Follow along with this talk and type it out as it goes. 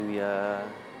Hallelujah.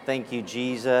 Thank you,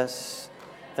 Jesus.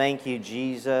 Thank you,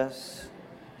 Jesus.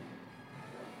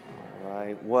 All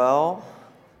right, well,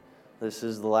 this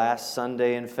is the last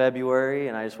Sunday in February,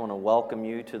 and I just want to welcome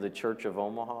you to the Church of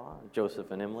Omaha.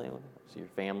 Joseph and Emily, so your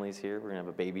family's here. We're going to have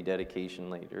a baby dedication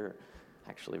later.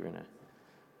 Actually, we're going to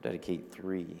dedicate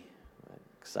 3.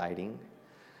 Exciting.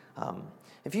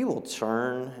 If you will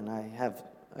turn, and I have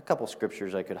a couple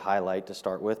scriptures I could highlight to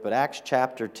start with, but Acts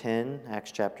chapter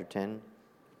 10.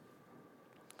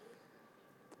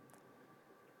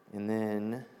 And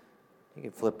then you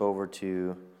can flip over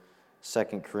to 2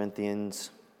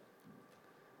 Corinthians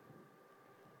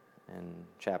and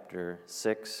chapter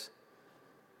 6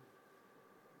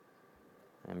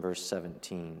 and verse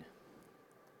 17.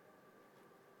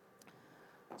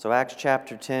 So Acts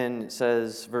chapter 10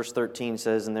 says, verse 13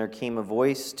 says, "And there came a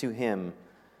voice to him,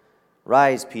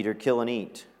 'Rise, Peter, kill and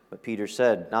eat.' But Peter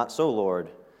said, 'Not so,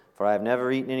 Lord, for I have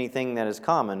never eaten anything that is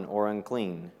common or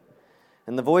unclean.'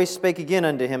 And the voice spake again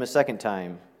unto him a second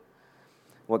time,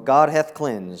 'What God hath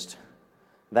cleansed,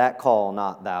 that call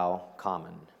not thou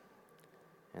common.'"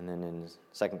 And then in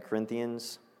 2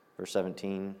 Corinthians, verse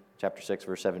 17, chapter 6,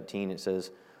 verse 17, it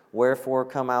says, "Wherefore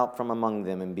come out from among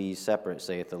them, and be separate,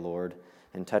 saith the Lord,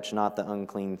 and touch not the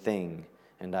unclean thing,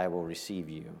 and I will receive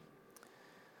you."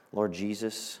 Lord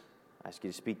Jesus, I ask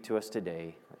you to speak to us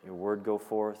today. Let your word go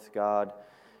forth, God.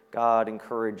 God,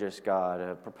 encourage us,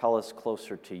 God. Propel us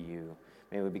closer to you.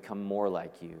 May we become more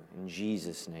like you. In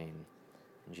Jesus' name,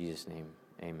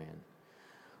 amen.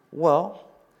 Well,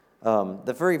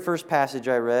 the very first passage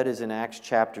I read is in Acts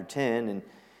chapter 10,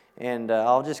 and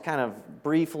I'll just kind of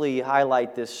briefly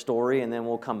highlight this story, and then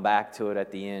we'll come back to it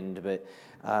at the end.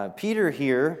 But Peter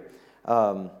here,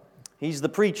 he's the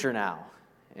preacher now.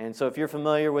 And so if you're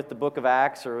familiar with the book of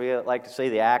Acts, or we like to say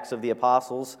the Acts of the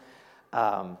Apostles,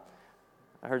 I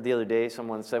heard the other day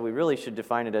someone said we really should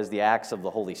define it as the Acts of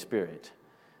the Holy Spirit.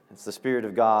 It's the Spirit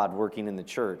of God working in the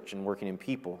church and working in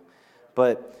people.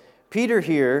 But Peter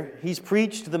here, he's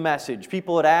preached the message.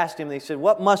 People had asked him, they said,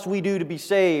 "What must we do to be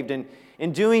saved?" And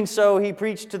in doing so, he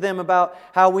preached to them about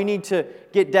how we need to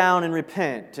get down and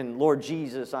repent. And, "Lord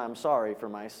Jesus, I'm sorry for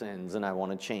my sins and I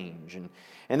want to change."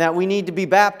 And that we need to be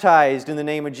baptized in the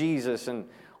name of Jesus. And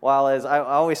while I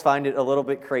always find it a little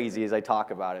bit crazy as I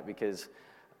talk about it, because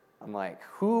I'm like,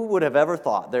 who would have ever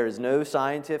thought there is no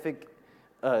scientific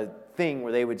thing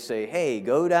where they would say, "Hey,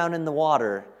 go down in the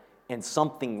water and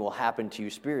something will happen to you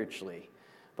spiritually."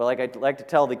 But like I like to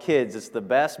tell the kids, it's the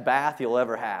best bath you'll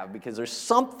ever have, because there's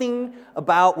something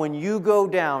about when you go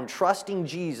down trusting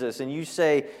Jesus and you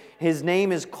say, His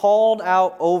name is called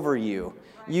out over you.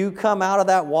 You come out of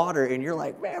that water and you're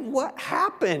like, "Man, what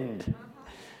happened?"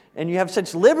 And you have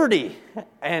such liberty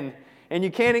and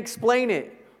you can't explain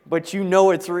it, but you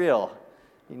know it's real.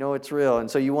 You know it's real,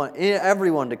 and so you want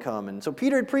everyone to come. And so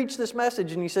Peter had preached this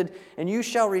message, and he said, "And you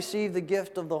shall receive the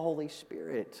gift of the Holy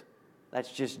Spirit." That's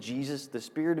just Jesus, the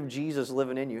Spirit of Jesus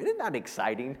living in you. Isn't that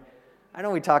exciting? I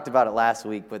know we talked about it last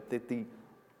week, but the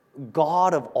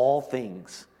God of all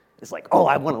things is like, "Oh,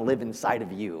 I want to live inside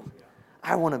of you.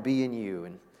 I want to be in you."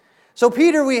 And so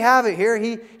Peter, we have it here.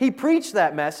 He preached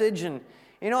that message, and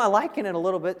I liken it a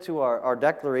little bit to our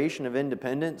Declaration of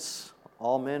Independence.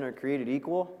 All men are created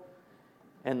equal.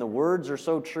 And the words are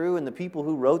so true, and the people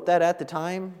who wrote that at the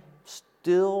time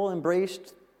still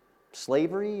embraced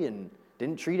slavery and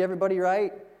didn't treat everybody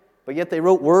right, but yet they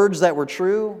wrote words that were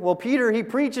true. Well, Peter, he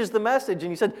preaches the message,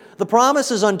 and he said, "The promise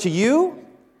is unto you,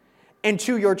 and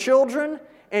to your children,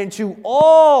 and to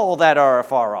all that are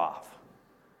afar off."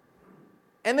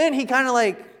 And then he kind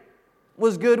of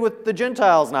was good with the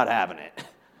Gentiles not having it.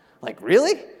 Like,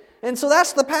 really? And so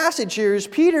that's the passage here, is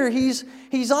Peter, he's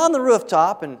on the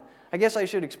rooftop, and I guess I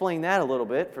should explain that a little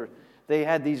bit. They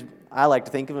had these, I like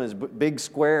to think of them as big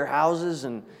square houses,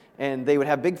 and they would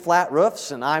have big flat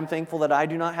roofs, and I'm thankful that I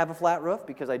do not have a flat roof,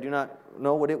 because I do not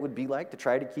know what it would be like to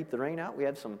try to keep the rain out. We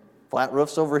have some flat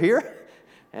roofs over here,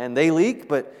 and they leak,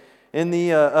 but in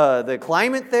the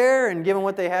climate there, and given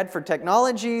what they had for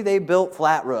technology, they built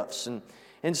flat roofs.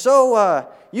 And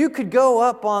so you could go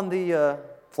up on the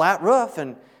flat roof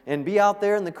and be out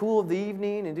there in the cool of the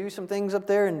evening and do some things up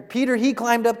there. And Peter, he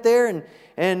climbed up there,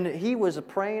 and he was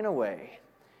praying away.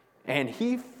 And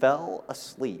he fell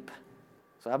asleep.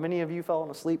 So how many of you fell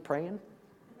asleep praying?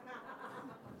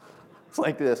 It's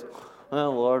like this.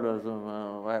 "Oh, Lord,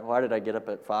 why did I get up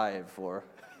at 5 for?"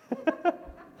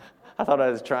 I thought I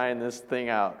was trying this thing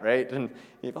out, right? And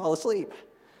you fall asleep.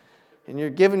 And you're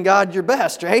giving God your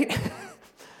best, right?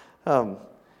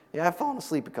 I've fallen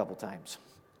asleep a couple times.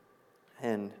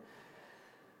 And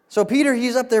so Peter,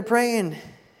 he's up there praying,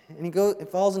 and he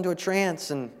falls into a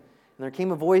trance, and And there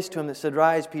came a voice to him that said,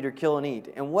 Rise, Peter, kill and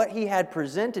eat. And what he had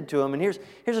presented to him, and here's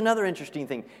another interesting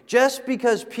thing. Just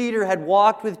because Peter had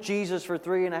walked with Jesus for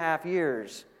 3.5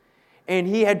 years, and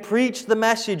he had preached the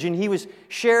message, and he was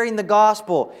sharing the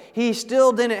gospel, he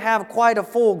still didn't have quite a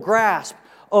full grasp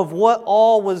of what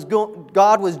all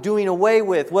God was doing away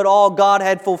with, what all God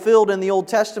had fulfilled in the Old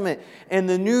Testament, and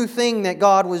the new thing that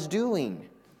God was doing.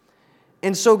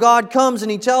 And so God comes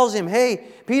and He tells him, hey,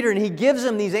 Peter, and He gives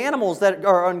him these animals that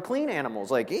are unclean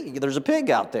animals. Like, hey, there's a pig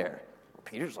out there.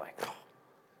 Peter's like, oh,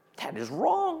 that is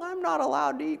wrong. I'm not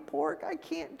allowed to eat pork. I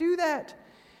can't do that.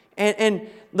 And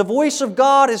the voice of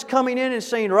God is coming in and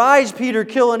saying, Rise, Peter,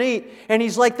 kill and eat. And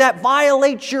He's like, that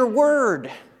violates your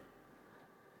word.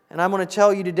 And I'm going to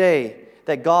tell you today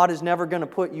that God is never going to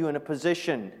put you in a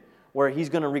position where He's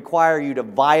going to require you to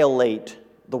violate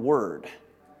the word.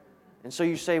 And so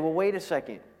you say, well, wait a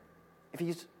second.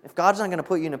 If God's not going to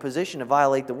put you in a position to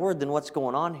violate the word, then what's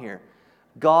going on here?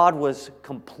 God was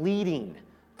completing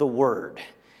the word.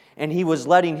 And He was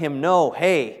letting him know,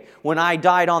 hey, when I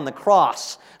died on the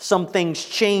cross, some things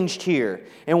changed here.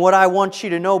 And what I want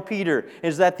you to know, Peter,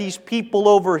 is that these people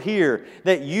over here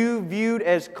that you viewed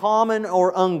as common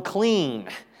or unclean,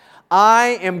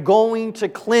 I am going to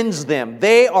cleanse them.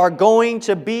 They are going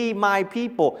to be my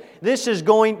people. This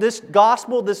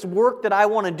gospel, this work that I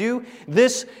want to do,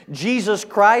 this Jesus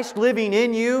Christ living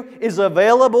in you is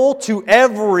available to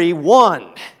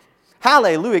everyone.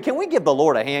 Hallelujah. Can we give the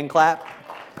Lord a hand clap?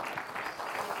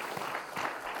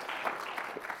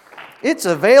 It's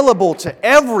available to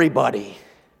everybody.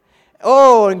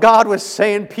 Oh, and God was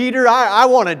saying, Peter, I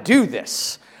want to do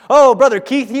this. Oh, Brother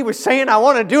Keith, he was saying, I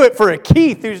want to do it for a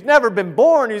Keith who's never been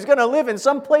born, who's going to live in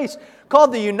some place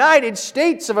called the United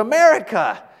States of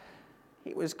America.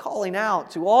 He was calling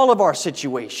out to all of our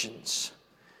situations.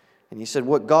 And He said,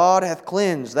 what God hath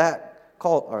cleansed, that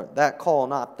call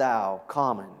not thou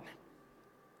common.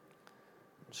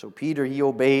 So Peter, he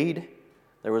obeyed.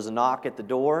 There was a knock at the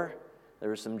door. There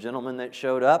were some gentlemen that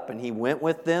showed up, and he went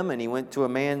with them, and he went to a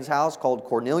man's house called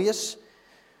Cornelius.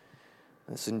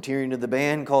 The centurion of the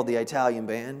band called the Italian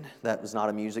Band. That was not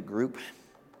a music group.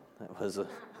 That was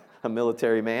a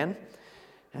military man.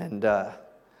 And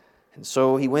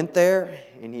so he went there,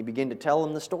 and he began to tell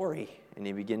him the story. And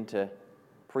he began to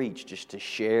preach, just to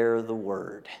share the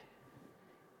word.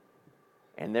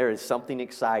 And there is something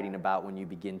exciting about when you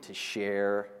begin to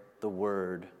share the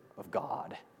word of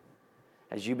God.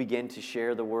 As you begin to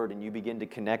share the word and you begin to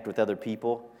connect with other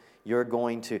people,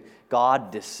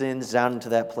 God descends down into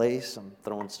that place. I'm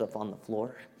throwing stuff on the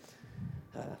floor.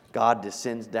 God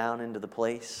descends down into the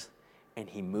place and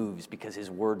He moves because His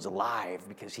word's alive,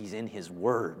 because He's in His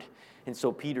word. And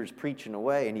so Peter's preaching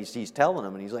away and he's telling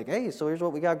them, and he's like, hey, so here's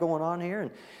what we got going on here.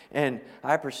 And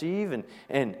I perceive,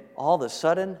 and all of a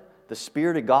sudden, the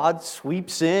Spirit of God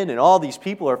sweeps in, and all these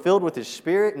people are filled with His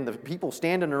Spirit, and the people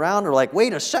standing around are like,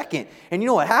 wait a second. And you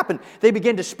know what happened? They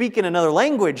began to speak in another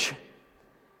language.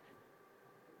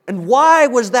 And why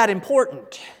was that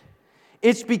important?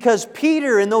 It's because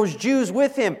Peter and those Jews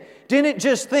with him didn't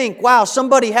just think, wow,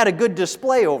 somebody had a good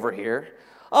display over here.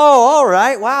 Oh, all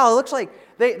right, wow, it looks like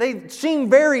they seem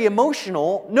very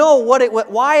emotional. No,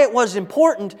 why it was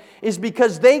important is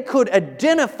because they could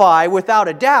identify without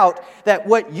a doubt that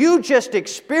what you just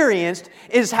experienced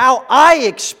is how I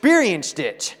experienced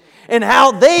it. And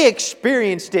how they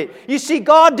experienced it. You see,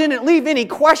 God didn't leave any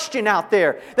question out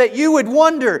there that you would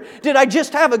wonder, did I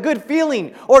just have a good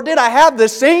feeling? Or did I have the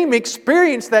same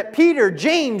experience that Peter,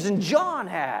 James, and John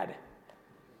had?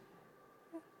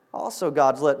 Also,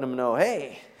 God's letting them know,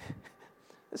 hey,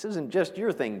 this isn't just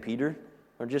your thing, Peter,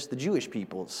 or just the Jewish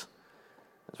people's,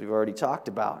 as we've already talked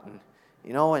about.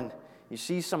 And you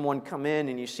see someone come in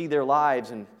and you see their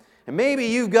lives, and maybe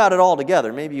you've got it all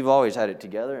together. Maybe you've always had it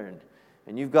together,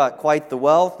 and you've got quite the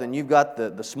wealth, and you've got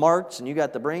the smarts, and you've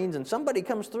got the brains, and somebody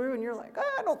comes through, and you're like,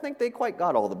 I don't think they quite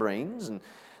got all the brains, and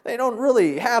they don't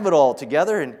really have it all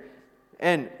together,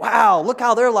 and wow, look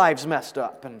how their lives messed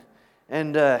up.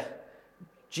 And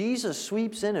Jesus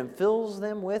sweeps in and fills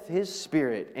them with His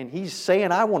Spirit, and He's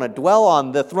saying, I want to dwell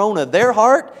on the throne of their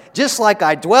heart, just like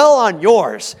I dwell on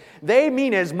yours. They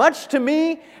mean as much to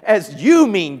me as you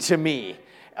mean to me.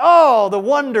 Oh, the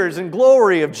wonders and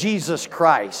glory of Jesus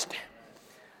Christ.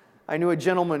 I knew a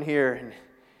gentleman here,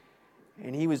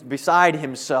 and he was beside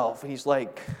himself. He's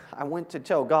like, I went to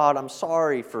tell God I'm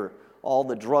sorry for all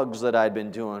the drugs that I'd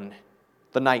been doing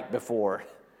the night before.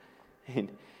 And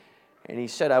he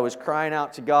said, I was crying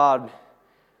out to God,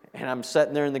 and I'm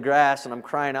sitting there in the grass, and I'm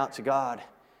crying out to God.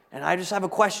 And I just have a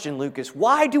question, Lucas.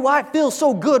 Why do I feel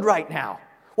so good right now?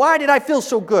 Why did I feel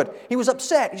so good? He was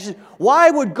upset. He said, why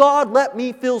would God let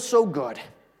me feel so good?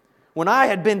 when I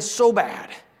had been so bad.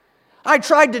 I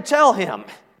tried to tell him.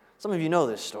 Some of you know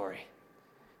this story.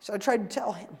 So I tried to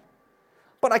tell him.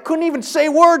 But I couldn't even say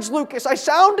words, Lucas. I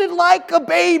sounded like a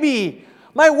baby.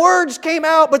 My words came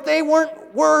out, but they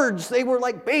weren't words. They were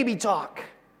like baby talk.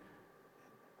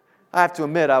 I have to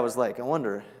admit, I was like, I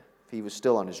wonder if he was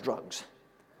still on his drugs.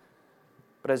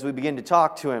 But as we began to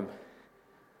talk to him,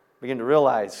 we began to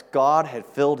realize God had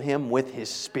filled him with His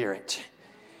Spirit.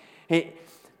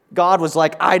 God was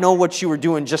like, I know what you were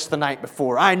doing just the night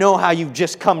before. I know how you've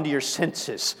just come to your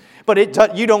senses. But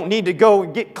you don't need to go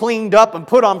and get cleaned up and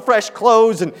put on fresh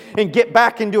clothes and get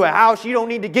back into a house. You don't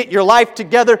need to get your life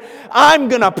together. I'm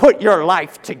going to put your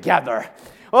life together.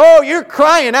 Oh, you're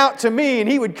crying out to me. And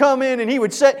he would come in and he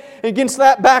would sit against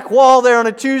that back wall there on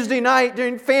a Tuesday night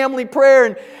during family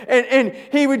prayer. And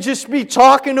he would just be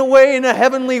talking away in a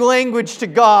heavenly language to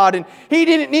God. And he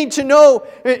didn't need to know.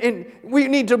 And we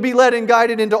need to be led and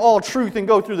guided into all truth and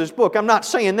go through this book. I'm not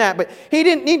saying that. But he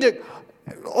didn't need to,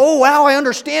 oh, wow, I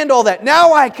understand all that.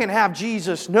 Now I can have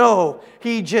Jesus. No,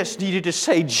 he just needed to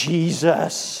say,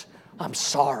 Jesus, I'm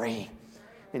sorry.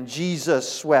 And Jesus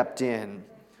swept in.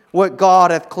 What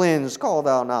God hath cleansed, call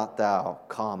thou not thou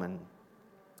common.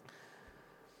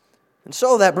 And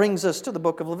so that brings us to the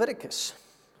book of Leviticus.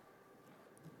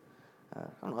 I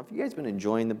don't know if you guys been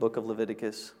enjoying the book of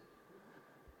Leviticus.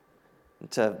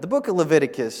 The book of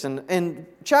Leviticus and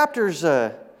chapters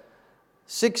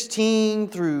 16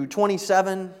 through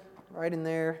 27, right in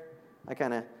there.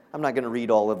 I'm not going to read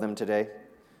all of them today.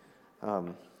 I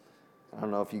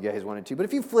don't know if you guys wanted to, but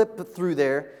if you flip through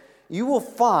there, you will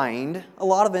find a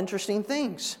lot of interesting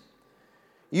things.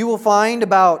 You will find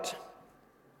about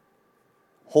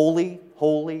holy,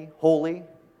 holy, holy.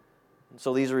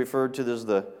 So these are referred to as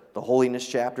the holiness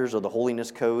chapters or the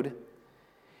holiness code.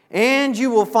 And you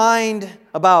will find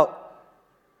about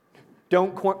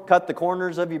don't cut the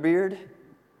corners of your beard.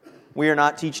 We are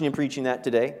not teaching and preaching that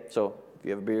today. So if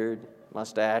you have a beard,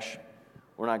 mustache,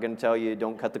 we're not going to tell you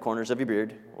don't cut the corners of your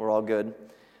beard. We're all good.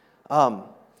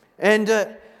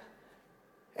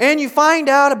 And you find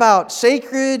out about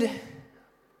sacred,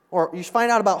 or you find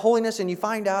out about holiness, and you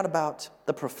find out about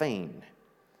the profane.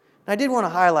 And I did want to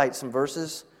highlight some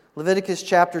verses. Leviticus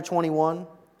chapter 21, and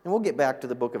we'll get back to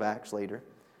the book of Acts later.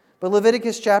 But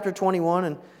Leviticus chapter 21,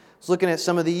 and I was looking at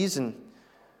some of these, and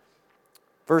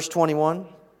verse 21,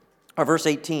 or verse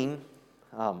 18,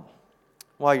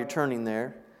 while you're turning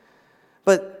there.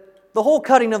 But the whole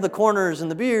cutting of the corners and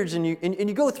the beards, and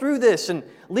you go through this and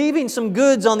leaving some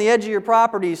goods on the edge of your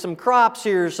property, some crops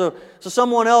here so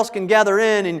someone else can gather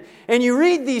in. And you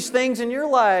read these things and you're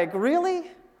like, really?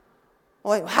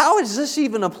 Like, how does this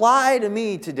even apply to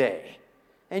me today?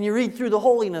 And you read through the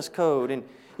holiness code and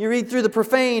you read through the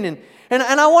profane. And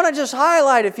I want to just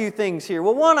highlight a few things here.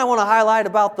 Well, one, I want to highlight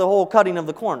about the whole cutting of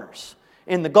the corners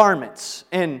and the garments.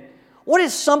 And what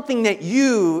is something that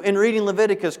you, in reading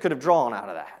Leviticus, could have drawn out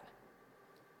of that?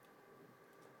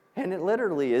 And it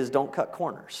literally is, don't cut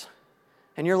corners.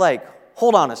 And you're like,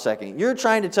 hold on a second. You're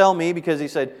trying to tell me because he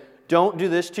said, don't do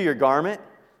this to your garment,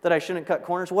 that I shouldn't cut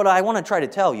corners? What I want to try to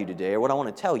tell you today, or what I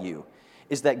want to tell you,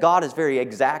 is that God is very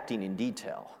exacting in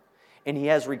detail. And He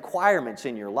has requirements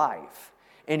in your life.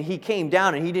 And He came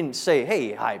down and He didn't say,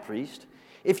 hey, high priest,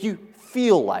 if you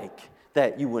feel like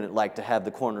that you wouldn't like to have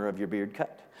the corner of your beard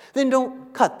cut, then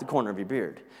don't cut the corner of your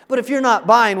beard. But if you're not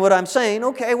buying what I'm saying,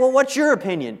 okay, well, what's your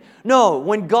opinion? No,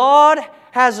 when God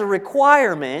has a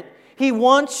requirement, He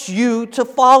wants you to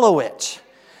follow it.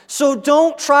 So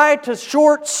don't try to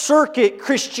short-circuit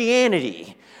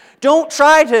Christianity. Don't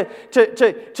try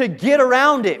to get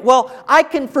around it. Well, I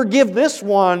can forgive this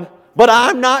one, but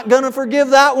I'm not going to forgive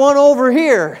that one over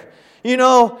here. You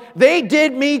know, they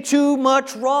did me too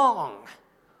much wrong.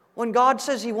 When God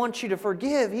says He wants you to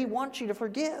forgive, He wants you to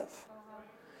forgive.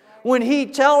 When He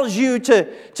tells you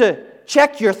to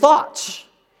check your thoughts,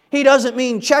 He doesn't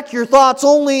mean check your thoughts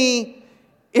only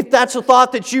if that's a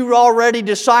thought that you already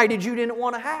decided you didn't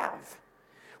want to have.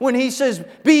 When He says,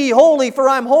 be holy for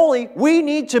I'm holy, we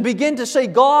need to begin to say,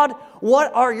 God,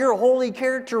 what are your holy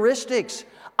characteristics?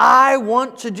 I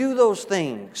want to do those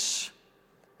things.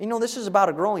 You know, this is about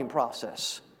a growing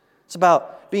process. It's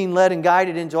about being led and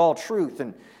guided into all truth.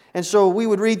 And so we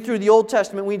would read through the Old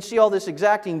Testament, we'd see all this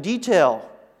exacting detail.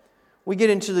 We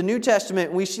get into the New Testament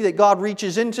and we see that God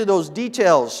reaches into those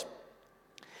details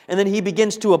and then He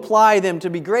begins to apply them to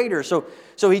be greater. So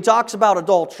He talks about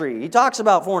adultery. He talks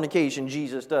about fornication,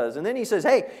 Jesus does. And then He says,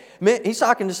 hey, He's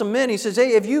talking to some men. He says,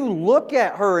 hey, if you look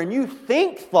at her and you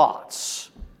think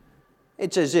thoughts,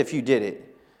 it's as if you did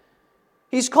it.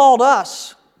 He's called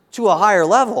us to a higher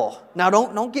level. Now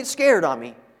don't get scared on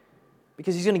me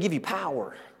because He's going to give you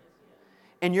power.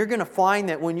 And you're going to find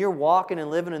that when you're walking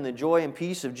and living in the joy and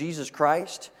peace of Jesus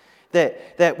Christ,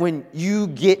 that when you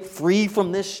get free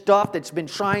from this stuff that's been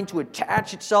trying to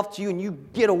attach itself to you and you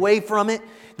get away from it,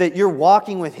 that you're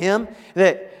walking with Him,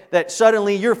 that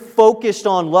suddenly you're focused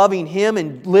on loving Him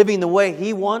and living the way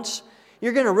He wants,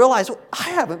 you're going to realize, well, I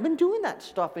haven't been doing that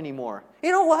stuff anymore.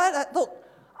 You know what?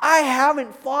 I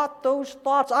haven't thought those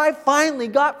thoughts. I finally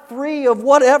got free of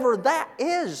whatever that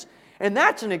is. And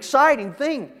that's an exciting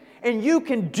thing. And you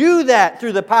can do that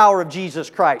through the power of Jesus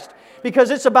Christ.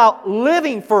 Because it's about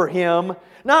living for Him,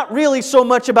 not really so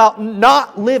much about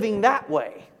not living that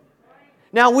way.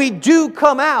 Now we do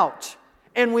come out,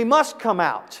 and we must come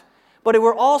out. But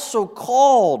we're also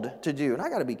called to do. And I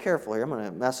got to be careful here. I'm going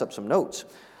to mess up some notes.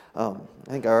 I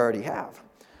think I already have.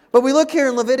 But we look here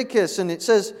in Leviticus, and it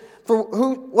says, "For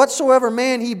whatsoever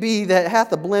man he be that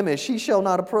hath a blemish, he shall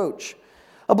not approach.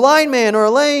 A blind man, or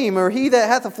a lame, or he that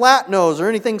hath a flat nose, or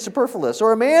anything superfluous,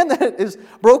 or a man that is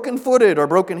broken-footed, or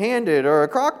broken-handed, or a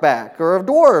crockback, or a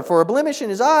dwarf, or a blemish in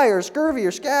his eye, or scurvy,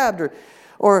 or scabbed,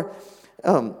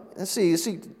 let's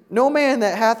see, no man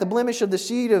that hath a blemish of the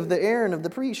seed of the Aaron the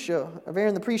priest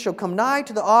shall come nigh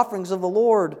to the offerings of the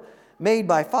Lord made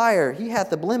by fire. He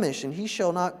hath a blemish, and he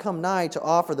shall not come nigh to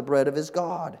offer the bread of his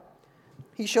God.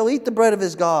 He shall eat the bread of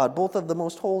his God, both of the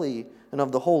most holy and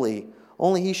of the holy.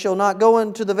 Only he shall not go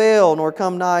into the veil, nor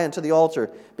come nigh unto the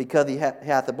altar, because he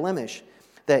hath a blemish,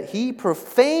 that he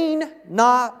profane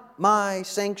not my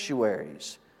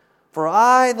sanctuaries. For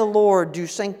I, the Lord, do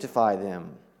sanctify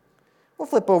them." We'll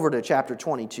flip over to chapter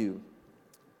 22.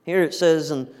 Here it says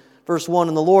in verse 1,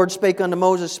 "And the Lord spake unto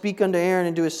Moses, Speak unto Aaron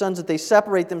and to his sons, that they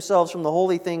separate themselves from the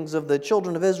holy things of the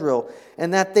children of Israel,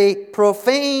 and that they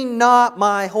profane not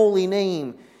my holy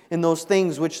name in those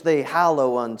things which they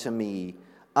hallow unto me.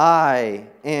 I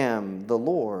am the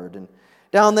Lord." And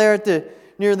down there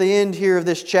near the end here of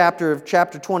this chapter, of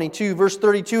chapter 22, verse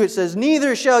 32, it says,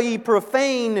 "Neither shall ye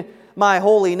profane my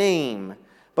holy name,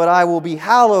 but I will be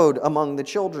hallowed among the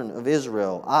children of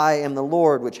Israel. I am the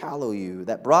Lord which hallow you,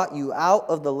 that brought you out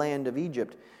of the land of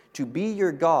Egypt, to be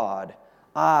your God.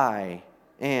 I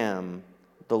am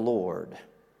the Lord."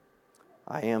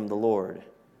 I am the Lord.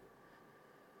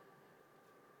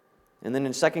 And then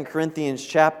in 2 Corinthians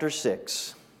chapter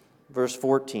 6, verse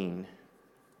 14,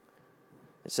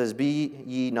 it says, "Be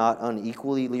ye not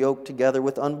unequally yoked together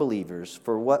with unbelievers,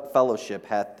 for what fellowship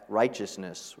hath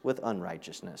righteousness with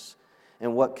unrighteousness?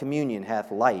 And what communion hath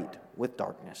light with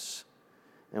darkness?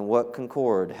 And what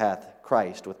concord hath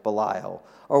Christ with Belial?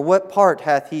 Or what part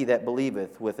hath he that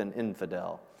believeth with an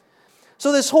infidel?"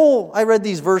 So I read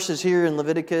these verses here in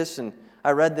Leviticus, and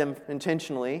I read them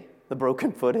intentionally, the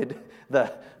broken-footed,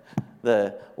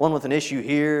 the one with an issue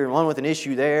here and one with an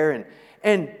issue there.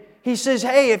 And he says,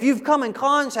 hey, if you've come in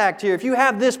contact here, if you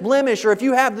have this blemish or if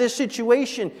you have this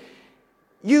situation,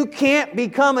 you can't be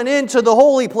coming into the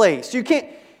holy place.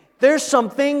 There's some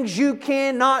things you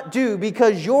cannot do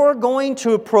because you're going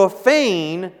to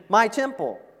profane my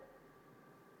temple.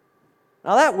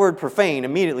 Now that word profane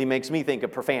immediately makes me think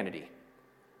of profanity.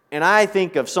 And I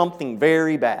think of something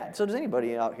very bad. So does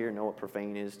anybody out here know what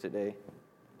profane is today?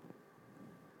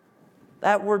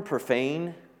 That word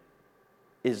profane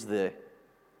is the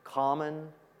common,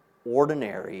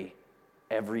 ordinary,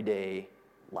 everyday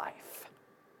life.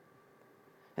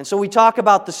 And so we talk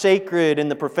about the sacred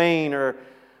and the profane,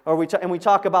 and we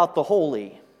talk about the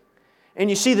holy. And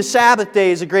you see the Sabbath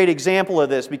day is a great example of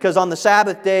this, because on the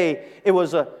Sabbath day, it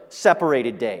was a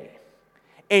separated day.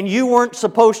 And you weren't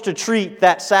supposed to treat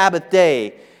that Sabbath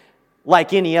day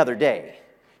like any other day.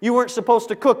 You weren't supposed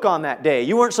to cook on that day.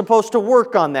 You weren't supposed to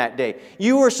work on that day.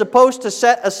 You were supposed to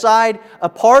set aside a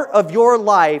part of your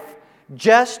life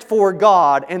just for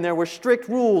God, and there were strict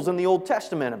rules in the Old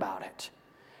Testament about it.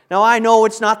 Now, I know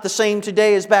it's not the same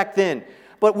today as back then,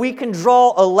 but we can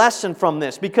draw a lesson from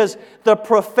this, because the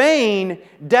profane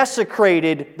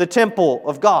desecrated the temple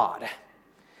of God.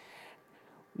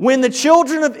 When the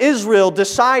children of Israel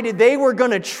decided they were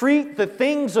going to treat the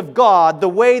things of God the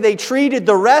way they treated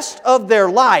the rest of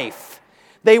their life,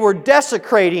 they were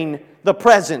desecrating the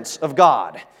presence of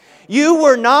God. You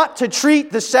were not to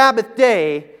treat the Sabbath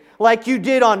day like you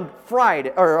did on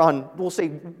Friday, or on, we'll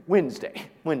say Wednesday.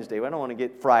 I don't want to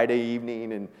get Friday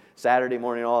evening and Saturday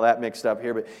morning, all that mixed up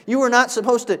here, but you were not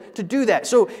supposed to do that.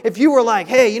 So if you were like,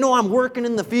 hey, I'm working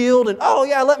in the field, and oh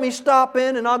yeah, let me stop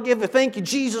in and I'll give a thank you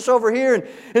Jesus over here,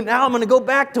 and now I'm going to go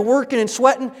back to working and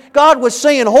sweating. God was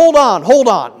saying, hold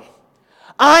on.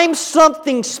 I'm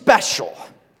something special.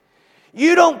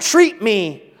 You don't treat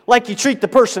me like you treat the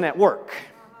person at work.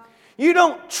 You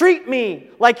don't treat me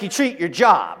like you treat your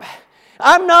job.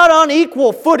 I'm not on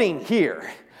equal footing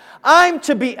here. I'm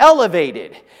to be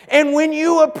elevated. And when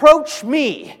you approach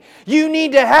me, you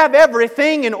need to have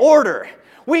everything in order.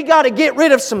 We got to get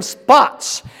rid of some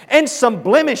spots and some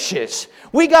blemishes.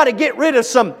 We got to get rid of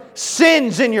some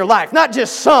sins in your life. Not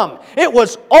just some. It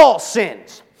was all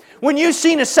sins. When you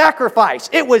seen a sacrifice,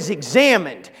 it was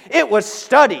examined. It was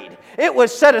studied. It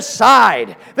was set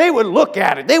aside. They would look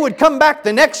at it. They would come back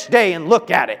the next day and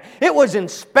look at it. It was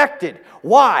inspected.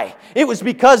 Why? It was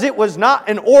because it was not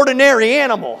an ordinary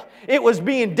animal. It was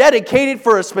being dedicated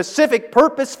for a specific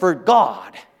purpose for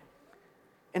God.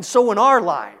 And so in our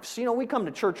lives, we come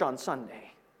to church on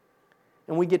Sunday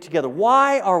and we get together.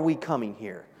 Why are we coming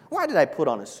here? Why did I put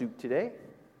on a suit today?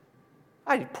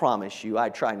 I promise you I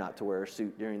try not to wear a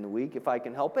suit during the week if I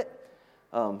can help it.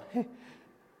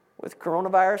 With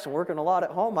coronavirus and working a lot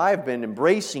at home, I've been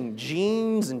embracing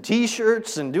jeans and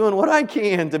t-shirts and doing what I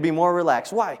can to be more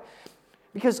relaxed. Why?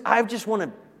 Because I just want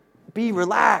to be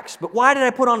relaxed. But why did I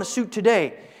put on a suit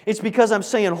today? It's because I'm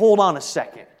saying, hold on a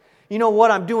second. You know what?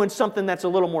 I'm doing something that's a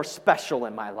little more special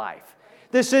in my life.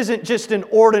 This isn't just an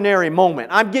ordinary moment.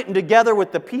 I'm getting together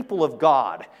with the people of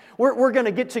God. We're going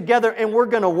to get together and we're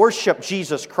going to worship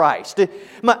Jesus Christ.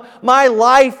 My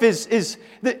life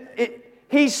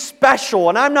He's special,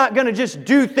 and I'm not going to just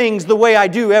do things the way I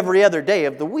do every other day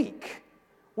of the week.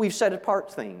 We've set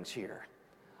apart things here.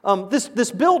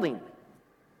 This building,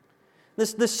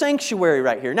 this sanctuary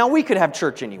right here. Now, we could have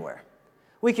church anywhere.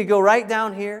 We could go right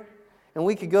down here, and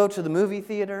we could go to the movie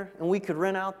theater, and we could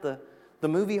rent out the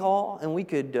movie hall, and we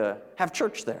could have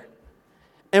church there.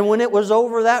 And when it was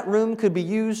over, that room could be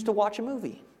used to watch a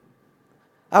movie.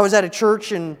 I was at a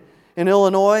church in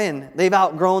Illinois, and they've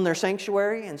outgrown their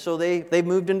sanctuary, and so they've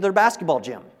moved into their basketball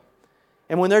gym.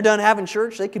 And when they're done having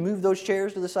church, they can move those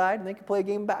chairs to the side, and they can play a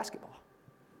game of basketball.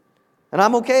 And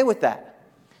I'm okay with that.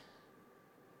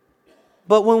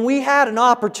 But when we had an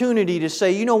opportunity to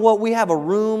say, you know what, we have a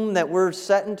room that we're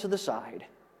setting to the side,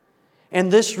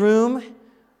 and this room,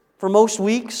 for most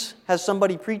weeks, has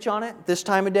somebody preach on it this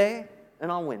time of day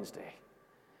and on Wednesday.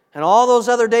 And all those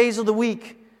other days of the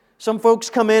week, some folks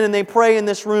come in and they pray in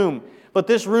this room. But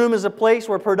this room is a place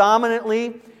where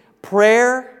predominantly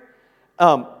prayer,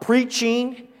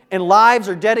 preaching, and lives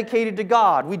are dedicated to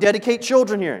God. We dedicate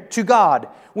children here to God.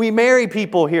 We marry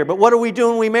people here. But what are we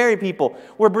doing when we marry people?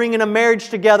 We're bringing a marriage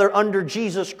together under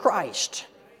Jesus Christ.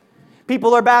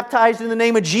 People are baptized in the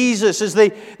name of Jesus as they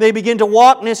begin to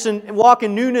walk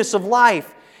in newness of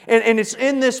life. And it's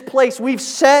in this place. We've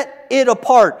set it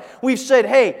apart. We've said,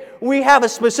 hey, we have a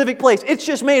specific place. It's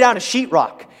just made out of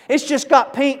sheetrock. It's just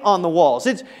got paint on the walls.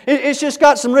 It's just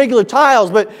got some regular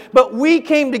tiles. But we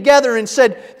came together and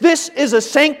said, this is a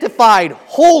sanctified,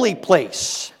 holy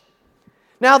place.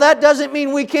 Now, that doesn't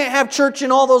mean we can't have church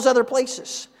in all those other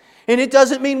places. And it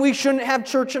doesn't mean we shouldn't have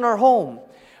church in our home.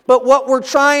 But what we're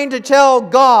trying to tell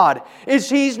God is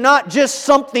He's not just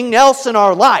something else in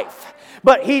our life,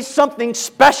 but He's something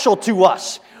special to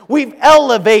us. We've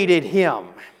elevated Him.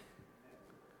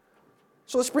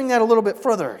 So let's bring that a little bit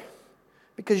further.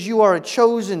 Because you are a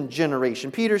chosen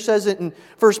generation. Peter says it in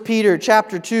 1 Peter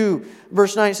chapter 2,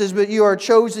 verse 9. It says, but you are a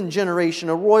chosen generation,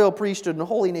 a royal priesthood, and a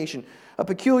holy nation, a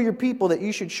peculiar people, that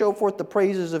you should show forth the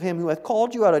praises of Him who hath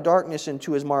called you out of darkness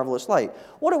into His marvelous light.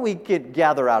 What do we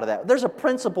gather out of that? There's a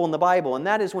principle in the Bible, and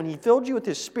that is when He filled you with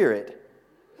His Spirit,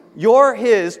 you're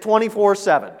His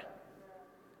 24/7.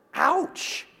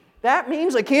 Ouch! That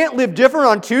means I can't live different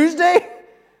on Tuesday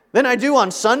than I do on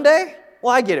Sunday?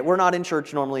 Well, I get it. We're not in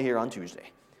church normally here on Tuesday.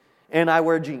 And I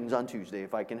wear jeans on Tuesday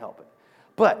if I can help it.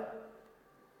 But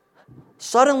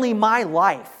suddenly my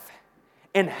life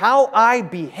and how I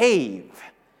behave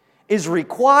is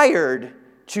required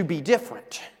to be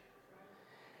different.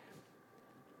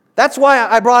 That's why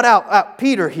I brought out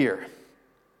Peter here.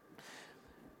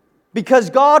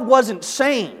 Because God wasn't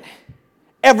saying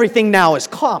everything now is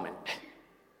common.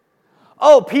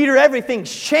 Oh, Peter,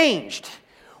 everything's changed.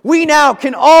 We now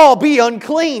can all be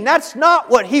unclean. That's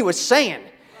not what he was saying.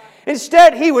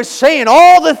 Instead, he was saying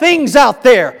all the things out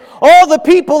there, all the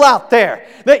people out there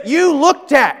that you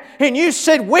looked at and you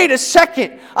said, wait a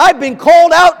second, I've been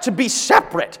called out to be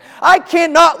separate. I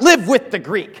cannot live with the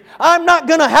Greek. I'm not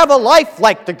going to have a life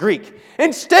like the Greek.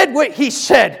 Instead, what he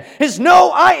said is,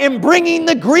 no, I am bringing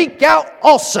the Greek out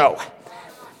also.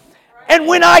 And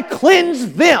when I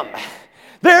cleanse them,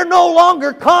 they're no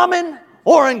longer common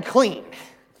or unclean.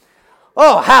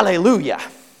 Oh, hallelujah.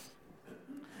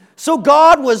 So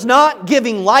God was not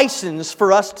giving license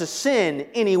for us to sin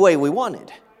any way we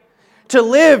wanted, to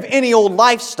live any old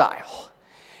lifestyle.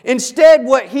 Instead,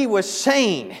 what He was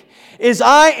saying is,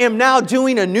 I am now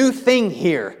doing a new thing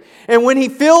here. And when He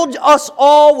filled us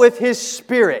all with His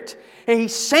Spirit, and He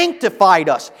sanctified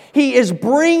us. He is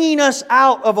bringing us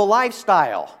out of a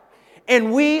lifestyle.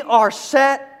 And we are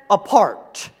set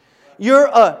apart. You're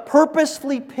a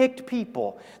purposefully picked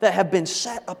people that have been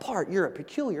set apart. You're a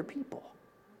peculiar people.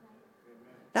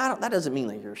 Now, that doesn't mean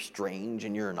that you're strange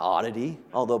and you're an oddity,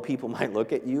 although people might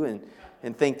look at you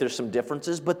and think there's some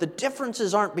differences. But the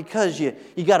differences aren't because you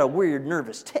got a weird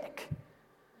nervous tick.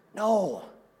 No.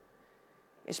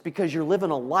 It's because you're living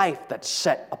a life that's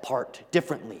set apart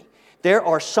differently. There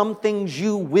are some things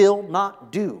you will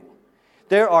not do.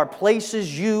 There are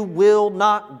places you will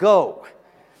not go.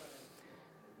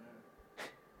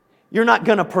 You're not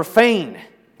going to profane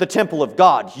the temple of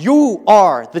God. You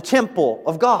are the temple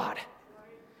of God.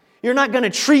 You're not going to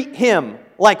treat Him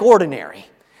like ordinary.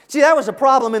 See, that was a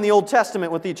problem in the Old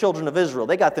Testament with the children of Israel.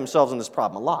 They got themselves in this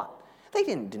problem a lot. They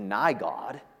didn't deny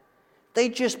God. They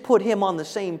just put Him on the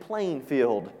same playing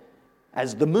field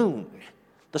as the moon,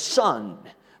 the sun,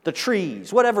 the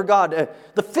trees, whatever God,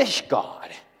 the fish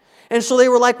God. And so they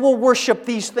were like, we'll worship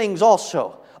these things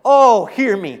also. Oh,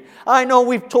 hear me. I know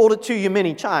we've told it to you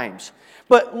many times.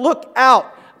 But look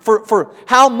out for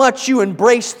how much you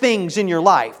embrace things in your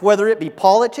life, whether it be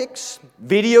politics,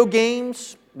 video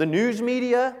games, the news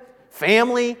media,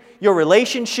 family, your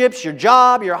relationships, your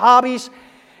job, your hobbies.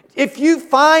 If you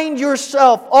find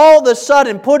yourself all of a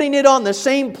sudden putting it on the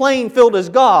same playing field as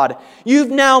God,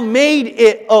 you've now made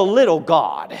it a little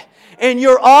God. And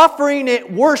you're offering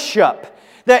it worship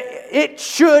that it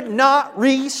should not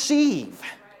receive.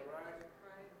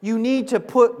 You need to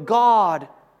put God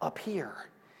up here.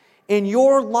 And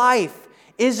your life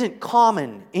isn't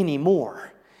common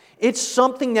anymore. It's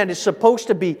something that is supposed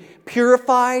to be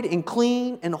purified and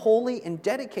clean and holy and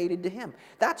dedicated to Him.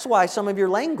 That's why some of your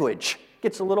language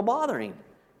gets a little bothering.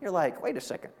 You're like, wait a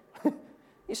second.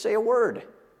 You say a word.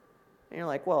 And you're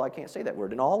like, well, I can't say that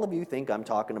word. And all of you think I'm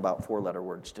talking about 4-letter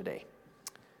words today.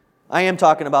 I am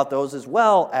talking about those as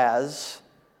well as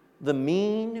the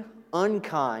mean,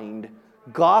 unkind,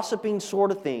 gossiping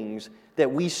sort of things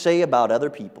that we say about other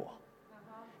people.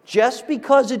 Just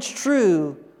because it's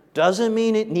true doesn't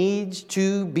mean it needs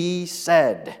to be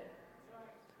said.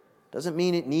 Doesn't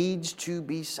mean it needs to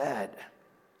be said.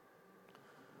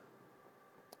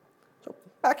 So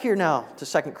back here now to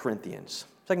 2 Corinthians.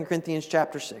 2 Corinthians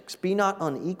chapter 6. Be not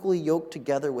unequally yoked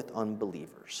together with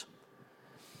unbelievers.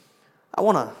 I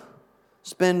want to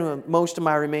spend most of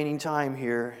my remaining time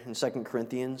here in 2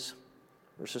 Corinthians,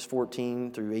 verses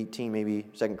 14 through 18, maybe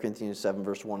 2 Corinthians 7,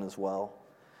 verse 1 as well.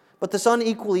 But this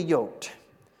unequally yoked,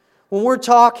 when we're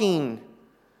talking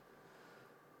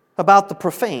about the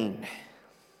profane,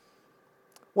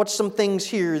 what's some things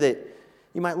here that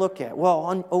you might look at?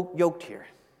 Well, unyoked here.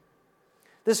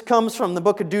 This comes from the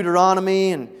book of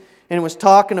Deuteronomy, and it was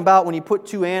talking about when you put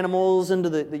two animals into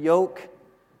the yoke.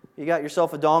 You got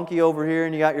yourself a donkey over here,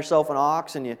 and you got yourself an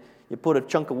ox, and you put a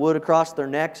chunk of wood across their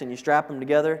necks, and you strap them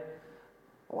together.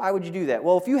 Why would you do that?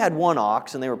 Well, if you had one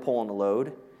ox and they were pulling the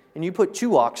load, and you put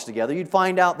two ox together, you'd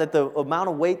find out that the amount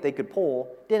of weight they could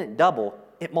pull didn't double,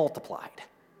 it multiplied.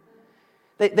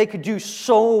 They could do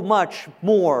so much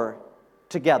more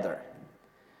together.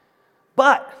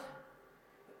 But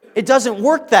it doesn't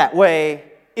work that way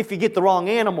if you get the wrong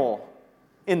animal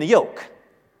in the yoke.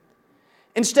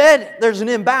 Instead, there's an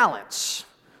imbalance.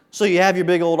 So you have your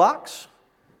big old ox,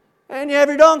 and you have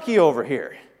your donkey over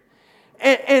here.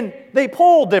 And they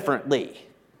pull differently.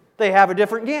 They have a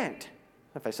different gait.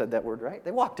 If I said that word right,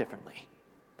 they walk differently.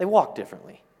 They walk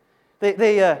differently.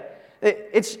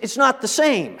 It's not the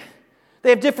same.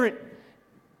 They have different.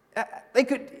 They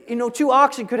could, two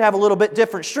oxen could have a little bit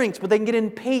different strengths, but they can get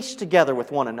in pace together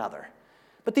with one another.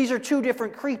 But these are two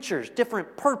different creatures,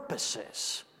 different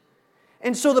purposes.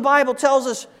 And so the Bible tells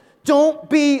us, don't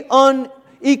be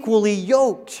unequally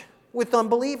yoked with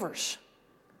unbelievers.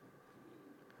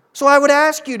 So I would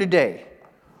ask you today,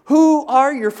 who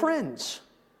are your friends?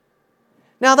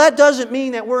 Now that doesn't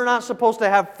mean that we're not supposed to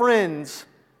have friends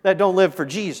that don't live for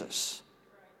Jesus.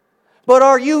 But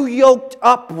are you yoked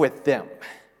up with them?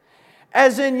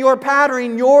 As in you're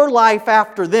patterning your life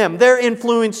after them. They're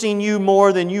influencing you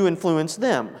more than you influence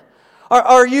them.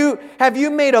 Have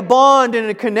you made a bond and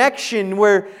a connection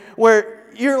where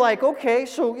you're like, okay,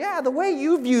 so yeah, the way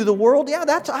you view the world, yeah,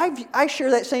 I share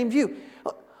that same view.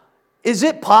 Is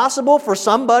it possible for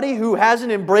somebody who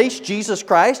hasn't embraced Jesus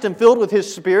Christ and filled with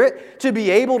His Spirit to be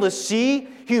able to see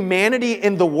humanity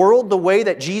in the world the way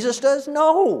that Jesus does?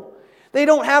 No. They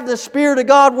don't have the Spirit of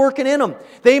God working in them.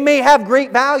 They may have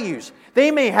great values.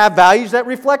 They may have values that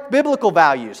reflect biblical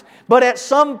values. But at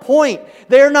some point,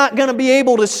 they're not going to be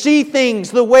able to see things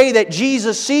the way that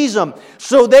Jesus sees them.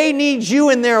 So they need you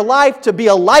in their life to be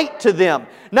a light to them.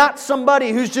 Not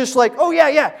somebody who's just like, oh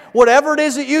yeah, whatever it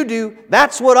is that you do,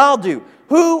 that's what I'll do.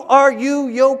 Who are you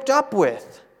yoked up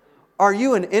with? Are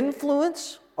you an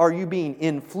influence? Are you being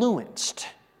influenced?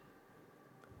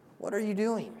 What are you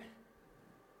doing?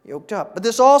 Yoked up. But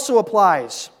this also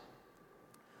applies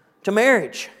to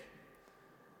marriage.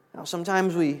 Now,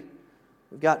 sometimes we've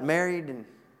gotten married and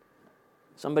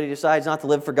somebody decides not to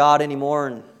live for God anymore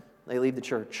and they leave the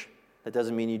church. That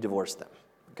doesn't mean you divorce them,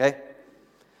 okay?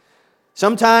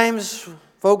 Sometimes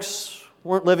folks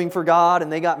weren't living for God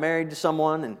and they got married to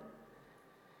someone and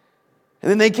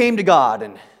then they came to God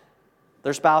and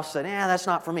their spouse said, that's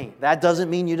not for me. That doesn't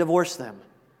mean you divorce them.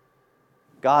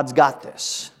 God's got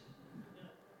this.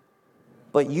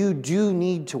 But you do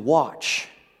need to watch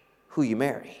who you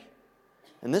marry.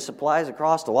 And this applies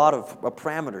across a lot of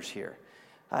parameters here.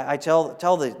 I tell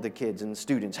the kids and the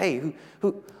students, hey,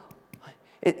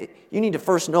 you need to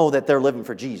first know that they're living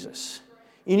for Jesus.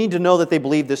 You need to know that they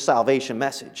believe this salvation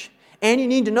message. And you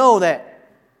need to know that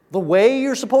the way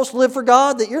you're supposed to live for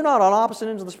God, that you're not on opposite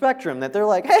ends of the spectrum, that they're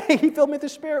like, hey, He filled me with the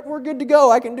Spirit, we're good to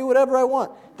go, I can do whatever I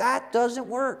want. That doesn't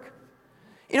work.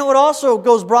 It also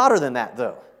goes broader than that,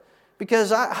 though.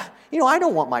 Because I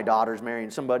don't want my daughters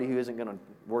marrying somebody who isn't going to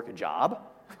work a job.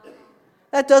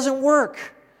 That doesn't work.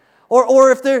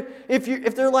 Or if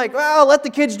they're like, well, let the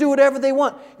kids do whatever they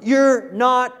want. You're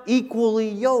not equally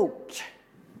yoked.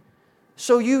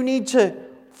 So you need to,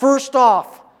 first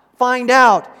off, find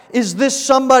out, is this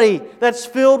somebody that's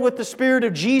filled with the Spirit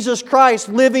of Jesus Christ,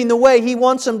 living the way He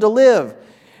wants them to live?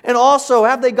 And also,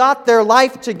 have they got their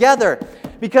life together?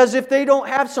 Because if they don't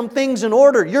have some things in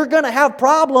order, you're going to have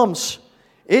problems.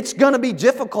 It's going to be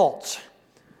difficult.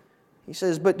 He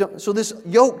says, so this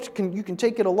yoked, you can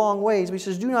take it a long ways. He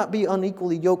says, do not be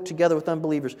unequally yoked together with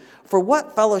unbelievers. For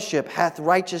what fellowship hath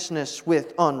righteousness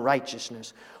with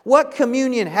unrighteousness? What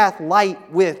communion hath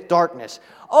light with darkness?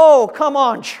 Oh, come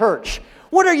on, church.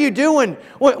 What are you doing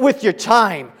with your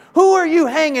time? Who are you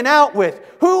hanging out with?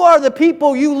 Who are the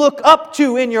people you look up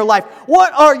to in your life?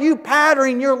 What are you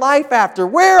patterning your life after?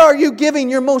 Where are you giving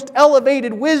your most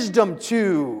elevated wisdom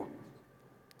to?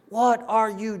 What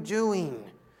are you doing?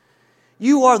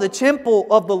 You are the temple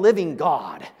of the living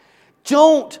God.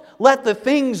 Don't let the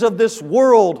things of this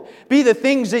world be the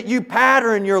things that you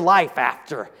pattern your life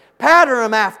after. Pattern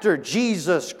them after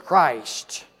Jesus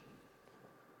Christ.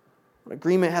 What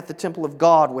agreement hath the temple of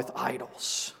God with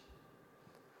idols?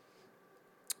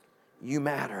 You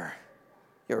matter.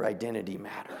 Your identity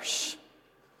matters.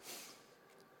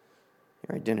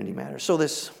 Your identity matters. So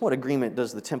what agreement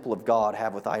does the temple of God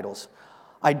have with idols?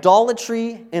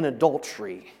 Idolatry and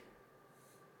adultery.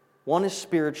 One is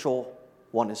spiritual,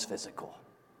 one is physical.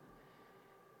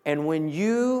 And when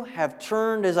you have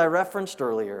turned, as I referenced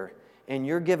earlier, and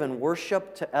you're given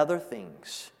worship to other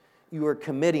things, you are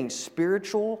committing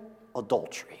spiritual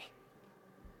adultery.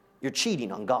 You're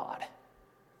cheating on God.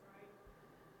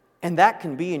 And that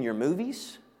can be in your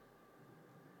movies.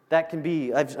 That can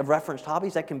be, I've referenced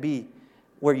hobbies, that can be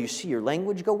where you see your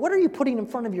language go. What are you putting in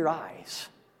front of your eyes?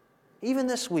 Even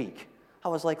this week, I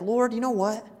was like, Lord, you know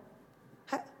what?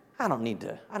 I don't need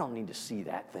to see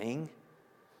that thing.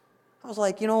 I was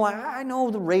like, I know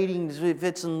the ratings, if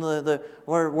it's in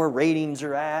where ratings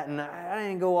are at, and I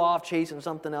didn't go off chasing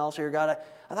something else here, God.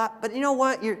 I thought, but you know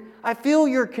what? I feel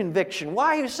your conviction.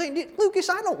 Why are you saying, Lucas,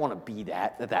 I don't want to be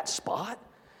at that spot.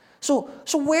 So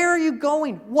where are you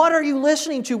going? What are you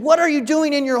listening to? What are you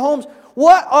doing in your homes?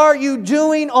 What are you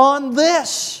doing on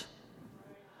this?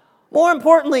 More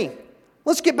importantly,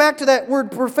 let's get back to that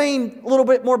word profane a little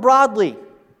bit more broadly.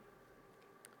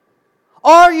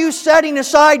 Are you setting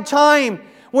aside time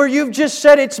where you've just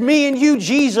said it's me and you,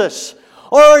 Jesus?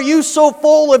 Or are you so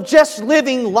full of just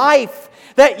living life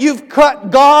that you've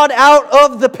cut God out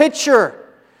of the picture?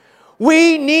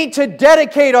 We need to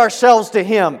dedicate ourselves to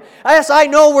Him. Yes, I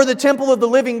know we're the temple of the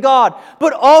living God,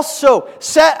 but also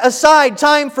set aside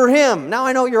time for Him. Now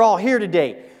I know you're all here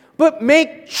today, but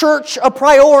make church a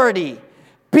priority.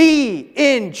 Be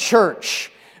in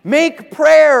church. Make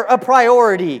prayer a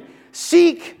priority.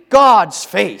 Seek God's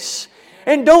face.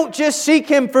 And don't just seek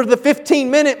Him for the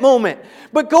 15-minute moment,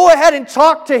 but go ahead and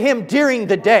talk to Him during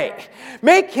the day.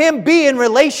 Make Him be in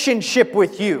relationship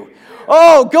with you.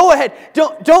 Oh, go ahead.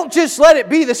 Don't just let it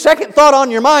be the second thought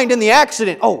on your mind in the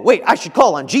accident. Oh, wait, I should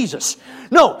call on Jesus.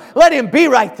 No, let Him be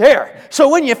right there. So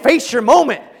when you face your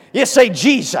moment, you say,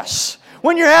 Jesus.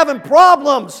 When you're having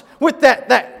problems with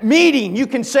that meeting, you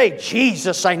can say,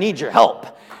 Jesus, I need your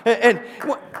help. And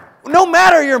no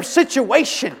matter your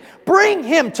situation, bring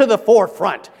Him to the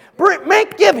forefront.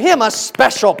 Give him a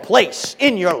special place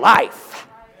in your life.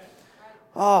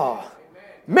 Oh,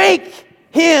 make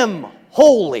him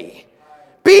holy.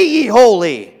 Be ye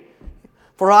holy,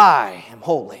 for I am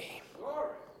holy.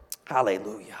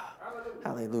 Hallelujah.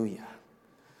 Hallelujah.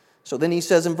 So then he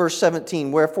says in verse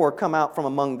 17, wherefore come out from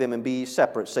among them and be ye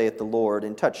separate, saith the Lord,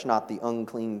 and touch not the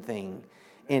unclean thing,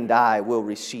 and I will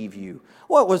receive you.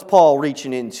 What was Paul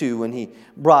reaching into when he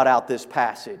brought out this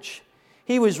passage?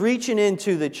 He was reaching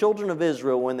into the children of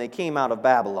Israel when they came out of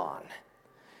Babylon.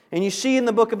 And you see in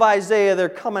the book of Isaiah, they're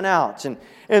coming out, and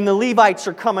the Levites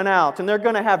are coming out, and they're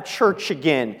going to have church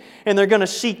again, and they're going to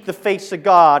seek the face of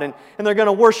God, and they're going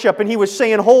to worship. And he was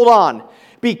saying, hold on,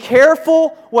 be careful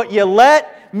what you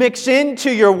let mix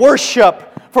into your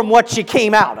worship from what you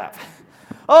came out of.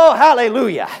 Oh,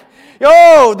 hallelujah.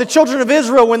 Oh, the children of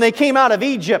Israel, when they came out of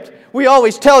Egypt, we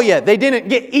always tell you, they didn't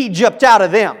get Egypt out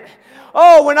of them.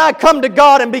 Oh, when I come to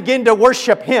God and begin to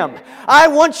worship Him, I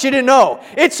want you to know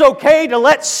it's okay to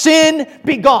let sin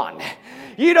be gone.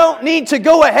 You don't need to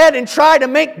go ahead and try to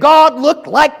make God look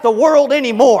like the world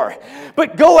anymore.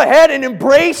 But go ahead and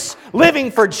embrace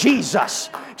living for Jesus.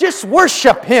 Just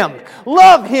worship Him.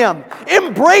 Love Him.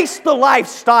 Embrace the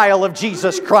lifestyle of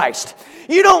Jesus Christ.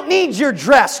 You don't need your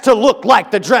dress to look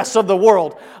like the dress of the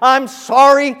world. I'm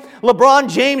sorry, LeBron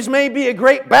James may be a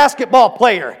great basketball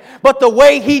player, but the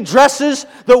way he dresses,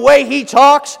 the way he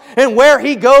talks, and where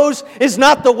he goes is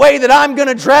not the way that I'm going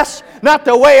to dress, not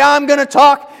the way I'm going to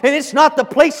talk, and it's not the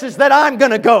places that I'm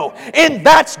going to go. And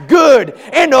that's good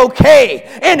and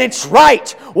okay, and it's right.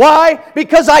 Why?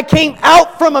 Because I came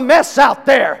out from a mess out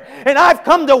there, and I've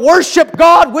come to worship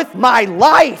God with my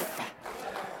life.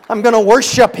 I'm going to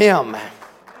worship Him.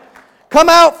 Come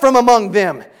out from among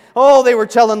them. Oh, they were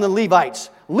telling the Levites,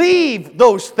 leave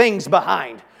those things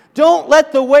behind. Don't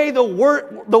let the way the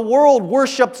world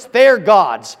worships their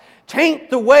gods taint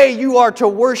the way you are to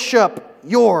worship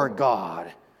your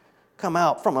God. Come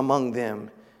out from among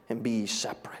them and be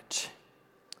separate.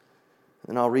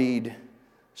 And I'll read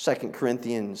 2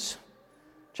 Corinthians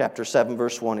chapter 7,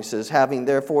 verse 1. He says, having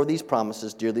therefore these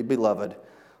promises, dearly beloved,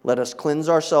 let us cleanse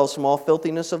ourselves from all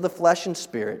filthiness of the flesh and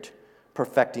spirit,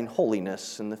 perfecting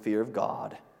holiness in the fear of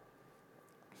God.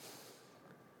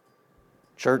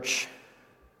 Church,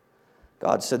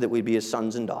 God said that we'd be His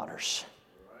sons and daughters.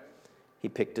 He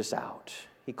picked us out.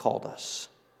 He called us.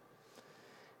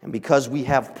 And because we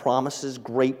have promises,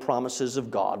 great promises of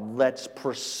God, let's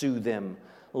pursue them.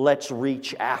 Let's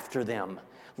reach after them.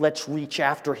 Let's reach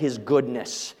after His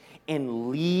goodness and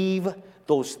leave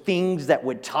those things that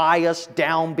would tie us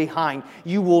down behind.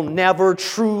 You will never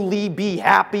truly be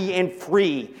happy and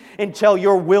free until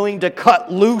you're willing to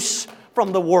cut loose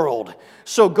from the world.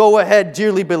 So go ahead,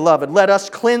 dearly beloved. Let us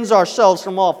cleanse ourselves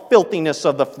from all filthiness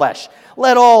of the flesh.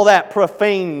 Let all that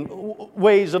profane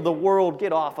ways of the world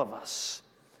get off of us.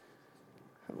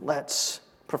 Let's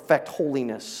perfect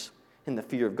holiness in the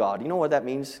fear of God. You know what that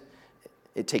means?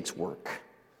 It takes work.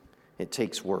 It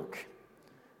takes work.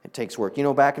 It takes work. You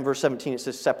know, back in verse 17 it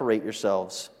says, separate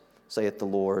yourselves, saith the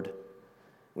Lord.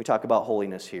 We talk about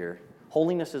holiness here.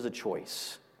 Holiness is a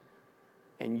choice.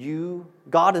 And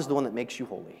God is the one that makes you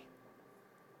holy.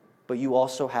 But you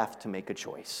also have to make a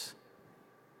choice.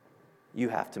 You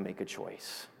have to make a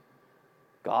choice.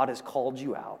 God has called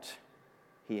you out.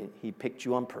 He picked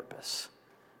you on purpose.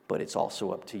 But it's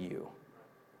also up to you.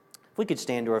 If we could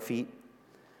stand to our feet.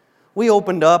 We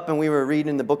opened up and we were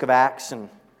reading the book of Acts and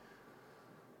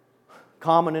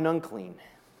common and unclean.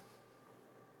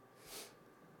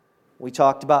 We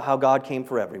talked about how God came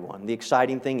for everyone. The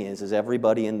exciting thing is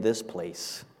everybody in this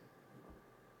place,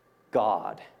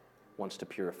 God wants to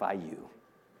purify you.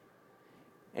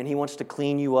 And He wants to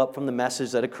clean you up from the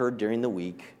messes that occurred during the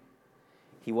week.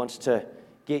 He wants to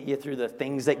get you through the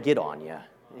things that get on you.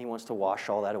 And He wants to wash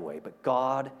all that away. But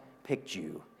God picked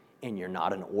you, and you're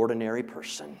not an ordinary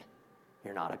person.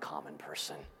 You're not a common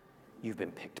person. You've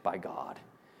been picked by God.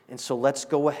 And so let's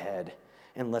go ahead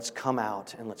and let's come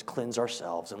out and let's cleanse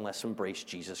ourselves and let's embrace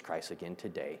Jesus Christ again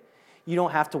today. You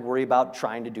don't have to worry about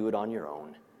trying to do it on your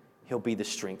own. He'll be the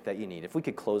strength that you need. If we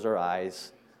could close our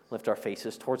eyes, lift our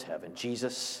faces towards heaven.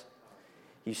 Jesus,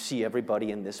 you see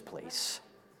everybody in this place.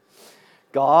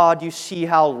 God, you see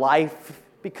how life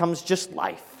becomes just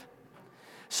life.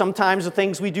 Sometimes the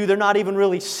things we do, they're not even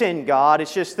really sin, God.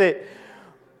 It's just that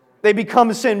they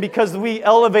become sin because we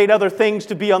elevate other things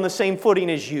to be on the same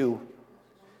footing as you.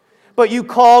 But you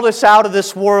called us out of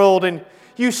this world and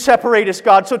you separate us,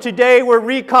 God. So today we're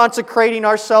reconsecrating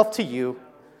ourselves to you.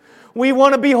 We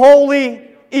want to be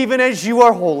holy even as you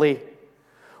are holy.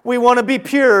 We want to be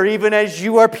pure even as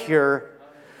you are pure.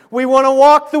 We want to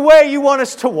walk the way you want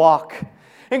us to walk.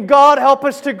 And God, help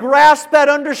us to grasp that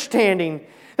understanding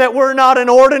that we're not an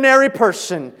ordinary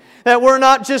person, that we're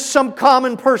not just some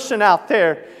common person out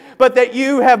there, but that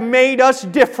You have made us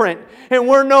different, and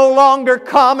we're no longer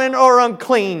common or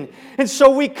unclean. And so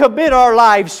we commit our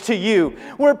lives to You.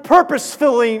 We're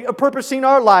purposing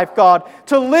our life, God,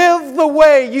 to live the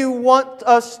way You want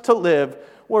us to live.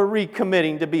 We're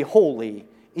recommitting to be holy,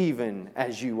 even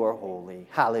as You are holy.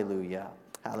 Hallelujah.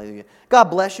 Hallelujah. God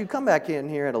bless you. Come back in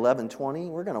here at 11:20.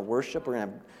 We're going to worship. We're going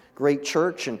to have great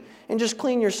church. And just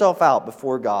clean yourself out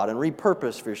before God and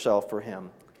repurpose for yourself for Him.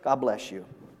 God bless you.